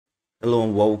Hello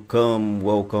and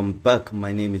welcome back.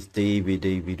 My name is David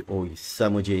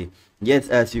Oisamoje. Yes,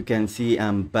 as you can see,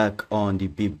 I'm back on the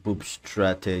big boop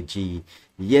strategy.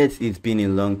 Yes, it's been a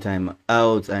long time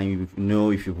out, and you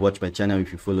know, if you've watched my channel,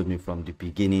 if you followed me from the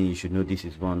beginning, you should know this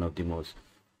is one of the most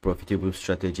profitable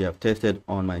strategy I've tested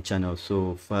on my channel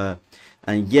so far.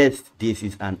 And yes, this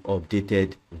is an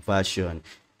updated version.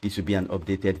 This will be an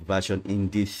updated version in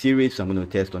this series. So I'm going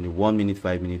to test on the 1 minute,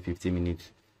 5 minutes, 15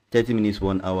 minutes, 30 minutes,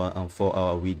 1 hour, and 4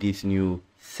 hour with these new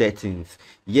settings.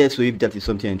 Yes, so if that is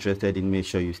something you're interested in, make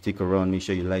sure you stick around, make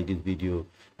sure you like this video,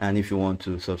 and if you want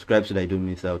to subscribe so that you don't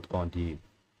miss out on the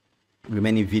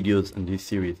remaining videos in this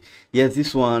series. Yes,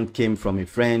 this one came from a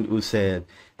friend who said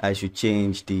I should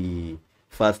change the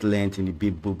fast length in the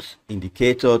big boops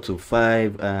indicator to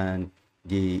 5 and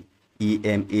the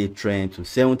EMA trend to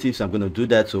 70. So I'm going to do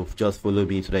that, so just follow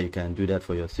me so that you can do that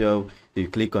for yourself. So you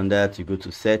click on that, you go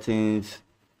to settings.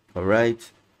 All right,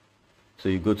 so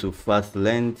you go to fast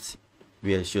length,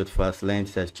 where I showed fast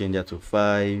length, so I change that to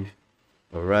 5.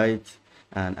 All right,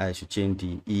 and I should change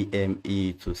the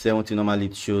EME to 70. Normally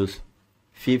it shows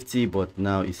 50, but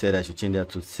now it said I should change that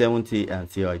to 70 and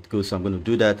see how it goes. So I'm going to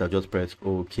do that. I'll just press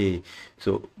OK.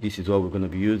 So this is what we're going to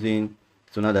be using.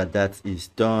 So now that that is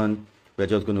done, we're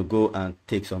just going to go and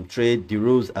take some trade. The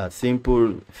rules are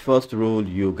simple. First rule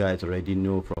you guys already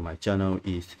know from my channel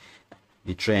is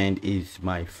the trend is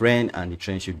my friend and the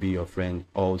trend should be your friend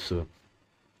also.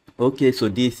 Okay, so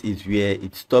this is where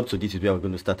it stopped. So this is where we're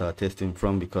going to start our testing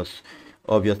from, because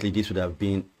obviously this would have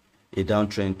been a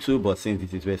downtrend too, but since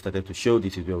this is where it started to show,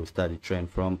 this is where we start the trend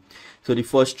from. So the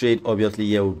first trade obviously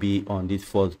here will be on this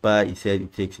first bar. It said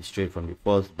it takes it straight from the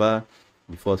first bar,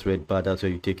 the first red bar. That's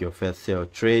where you take your first sell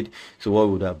trade. So what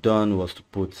we would have done was to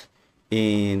put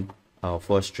in our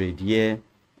first trade here,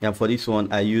 and for this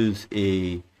one I use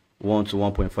a 1 to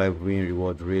 1.5 win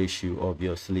reward ratio,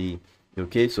 obviously.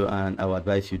 Okay, so and I would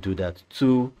advise you do that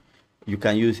too. You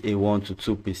can use a 1 to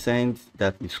 2%,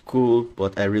 that is cool,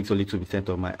 but I risked only 2%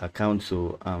 of my account,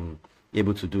 so I'm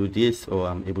able to do this, or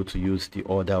I'm able to use the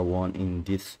other one in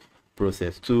this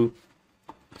process too.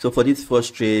 So for this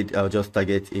first trade, I'll just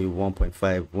target a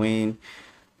 1.5 win.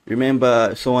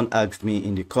 Remember, someone asked me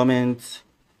in the comments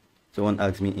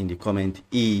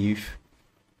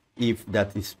if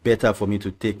that is better for me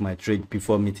to take my trade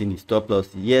before meeting the stop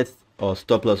loss. Yes, or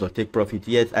stop loss or take profit.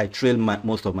 Yes, I trail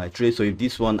most of my trades. So if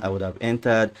this one I would have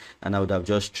entered and I would have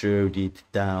just trailed it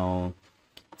down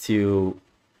till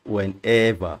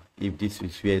whenever, if this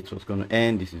is where it was going to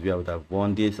end, this is where I would have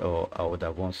won this, or I would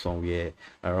have won somewhere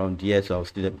around here, so I was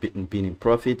still been in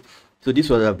profit. So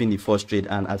this would have been the first trade,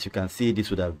 and as you can see,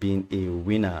 this would have been a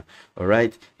winner. All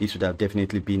right, this would have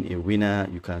definitely been a winner,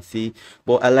 you can see.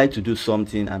 But I like to do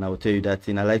something, and I will tell you that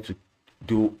thing. I like to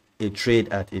do a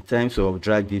trade at a time, so I'll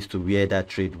drag this to where that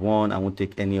trade won. I won't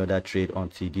take any other trade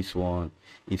until this one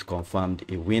is confirmed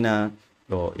a winner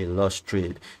or a lost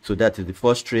trade. So that is the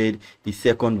first trade. The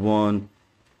second one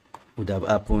would have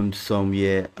happened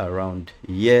somewhere around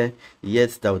here.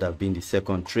 Yes, that would have been the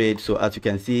second trade. So as you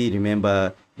can see,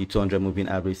 remember the 200 moving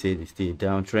average says it's still a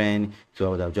downtrend, so I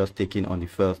would have just taken on the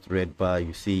first red bar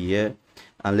you see here,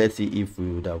 and let's see if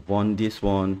we would have won this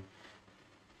one.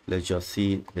 Let's just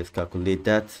see, let's calculate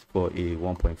that for a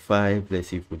 1.5. let's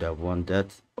see if we would have won that.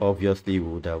 Obviously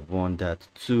we would have won that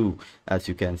too, as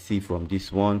you can see from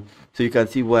this one. So you can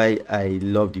see why I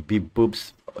love the big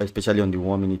boops, especially on the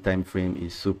 1 minute time frame,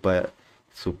 is super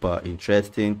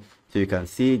interesting. So you can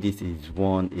see this is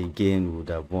one again, we would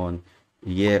have won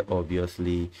here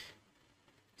obviously.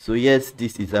 So yes,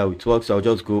 this is how it works. So I'll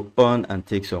just go on and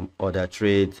take some other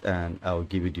trades and I'll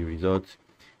give you the results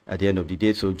at the end of the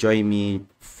day. So join me,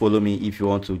 follow me if you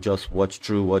want to just watch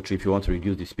through. If you want to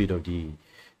reduce the speed of the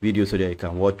video so that you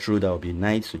can watch through, that would be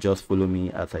nice. So just follow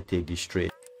me as I take this trade.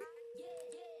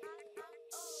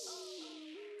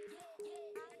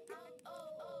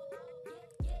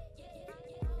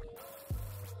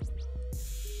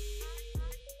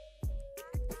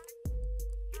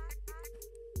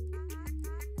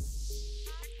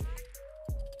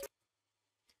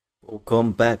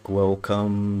 Welcome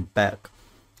back.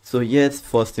 So yes,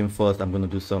 first thing first, I'm going to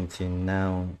do something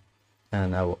now,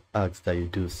 and I will ask that you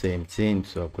do the same thing.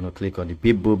 So I'm going to click on the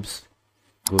big boobs,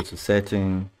 go to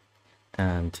setting,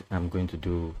 and I'm going to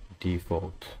do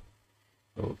default.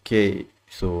 Okay,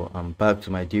 so I'm back to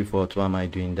my default. Why am I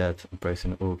doing that? I'm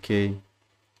pressing OK.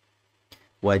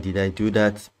 Why did I do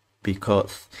that?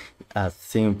 Because as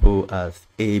simple as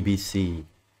ABC,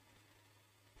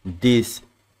 this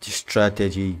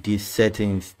strategy, these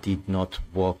settings did not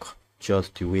work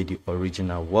just the way the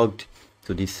original worked.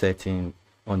 So this setting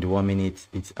on the 1 minute,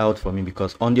 it's out for me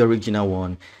because on the original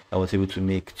one I was able to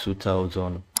make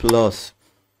 2,000 plus,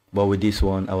 but with this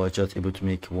one I was just able to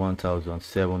make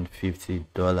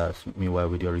 $1,750. Meanwhile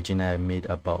with the original I made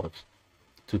about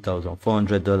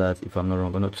 $2,400 if I'm not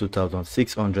wrong, or not,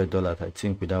 $2,600. I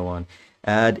think with that one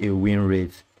I had a win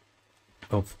rate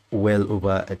of well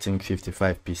over, I think,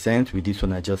 55%. With this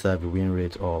one I just have a win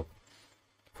rate of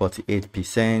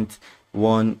 48%.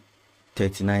 Won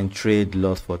 39 trade,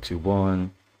 lost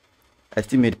 41. I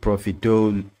still made profit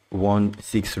though, won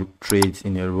 6 trades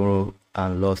in a row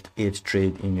and lost 8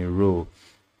 trades in a row.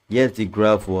 Yes, the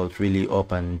graph was really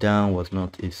up and down, was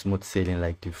not a smooth sailing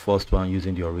like the first one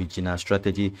using the original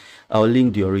strategy. I'll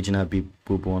link the original Big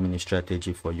Boob 1 minute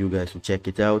strategy for you guys to check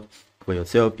it out for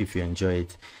yourself if you enjoy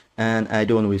it. And I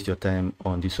don't waste your time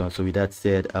on this one. So with that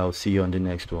said, I'll see you on the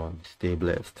next one. Stay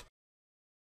blessed.